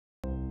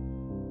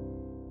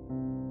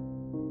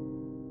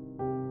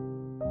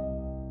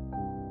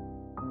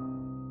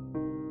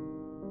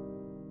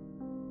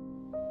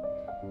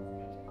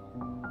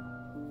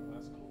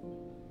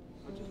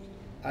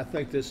I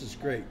think this is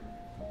great,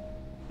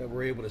 that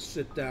we're able to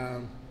sit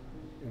down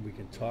and we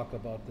can talk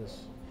about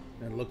this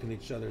and look in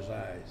each other's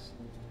eyes.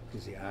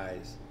 Because the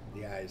eyes,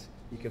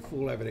 you can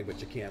fool everything,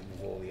 but you can't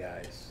fool the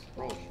eyes.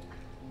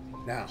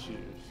 Now,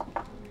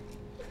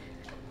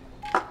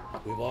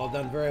 we've all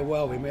done very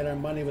well. We made our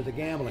money with the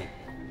gambling.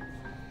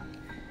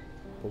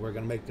 But we're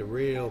going to make the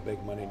real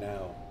big money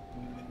now.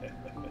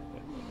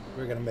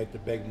 We're going to make the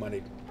big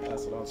money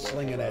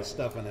slinging that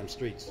stuff in them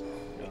streets.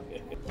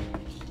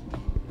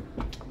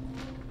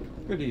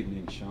 Good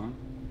evening, Sean.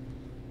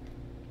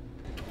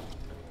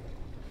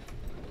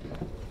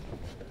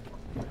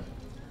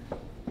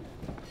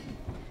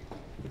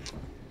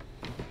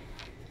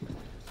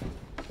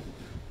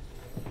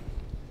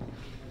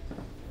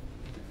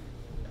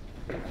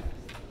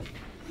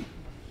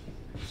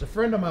 It's a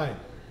friend of mine.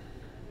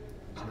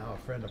 He's now a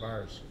friend of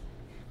ours.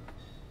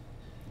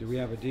 Do we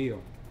have a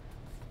deal?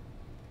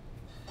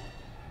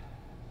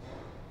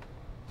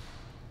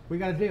 We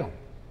got a deal.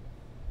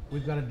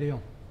 We've got a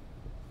deal.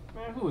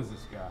 Man, who is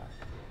this guy?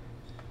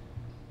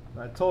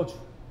 I told you.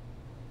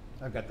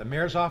 I've got the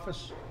mayor's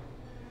office.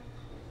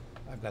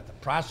 I've got the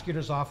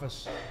prosecutor's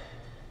office.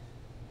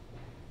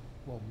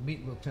 Well,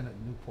 meet Lieutenant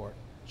Newport.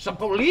 The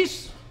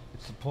police?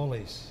 It's the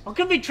police. How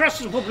can we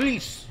trust the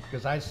police?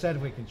 Because I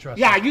said we can trust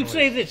Yeah, the you police.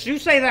 say this, you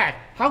say that.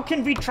 How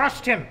can we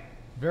trust him?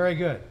 Very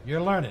good.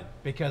 You're learning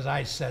because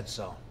I said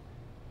so.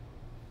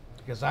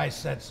 Because I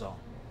said so.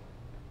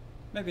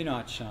 Maybe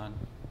not, Sean.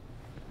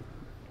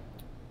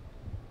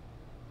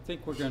 I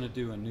think we're going to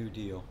do a new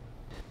deal.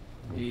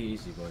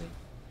 Easy,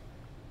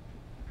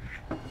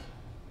 buddy.